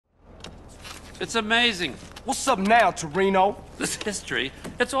It's amazing. What's up now, Torino? This history,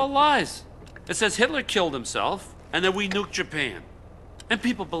 it's all lies. It says Hitler killed himself, and that we nuked Japan. And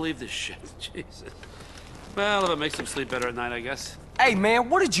people believe this shit. Jesus. Well, if it makes them sleep better at night, I guess. Hey,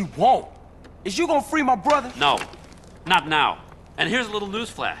 man, what did you want? Is you gonna free my brother? No, not now. And here's a little news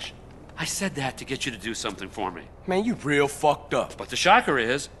flash. I said that to get you to do something for me. Man, you real fucked up. But the shocker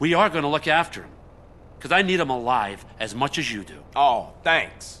is, we are gonna look after him. Because I need him alive as much as you do. Oh,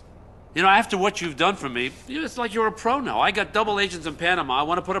 thanks. You know, after what you've done for me, it's like you're a pro now. I got double agents in Panama. I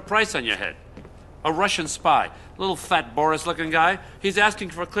want to put a price on your head. A Russian spy, little fat Boris-looking guy. He's asking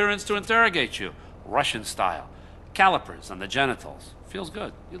for clearance to interrogate you. Russian style. Calipers on the genitals. Feels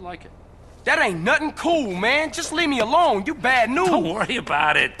good. You'd like it. That ain't nothing cool, man. Just leave me alone. You bad news. Don't worry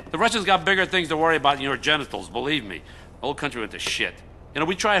about it. The Russians got bigger things to worry about than your genitals, believe me. The whole country went to shit. You know,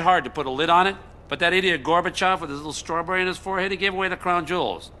 we tried hard to put a lid on it, but that idiot Gorbachev with his little strawberry in his forehead, he gave away the crown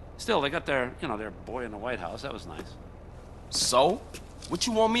jewels. Still, they got their, their boy in the White House. That was nice. So? What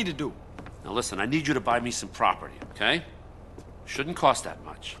you want me to do? Now listen, I need you to buy me some property, okay? Shouldn't cost that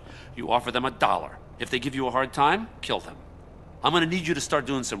much. You offer them $1. If they give you a hard time, kill them. I'm gonna need you to start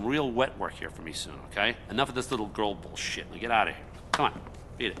doing some real wet work here for me soon, okay? Enough of this little girl bullshit. Now get out of here. Come on,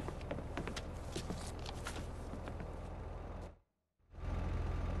 beat it.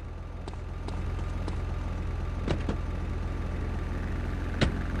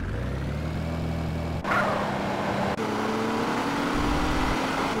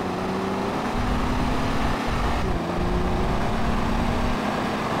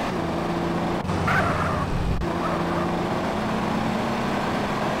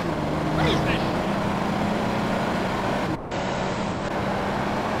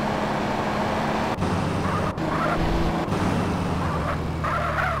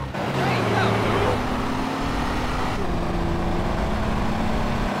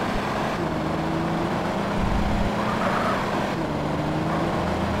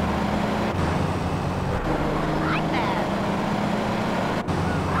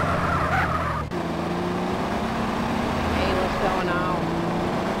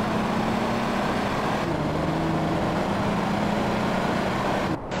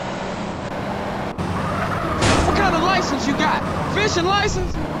 You got fishing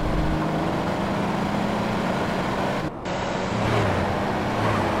license?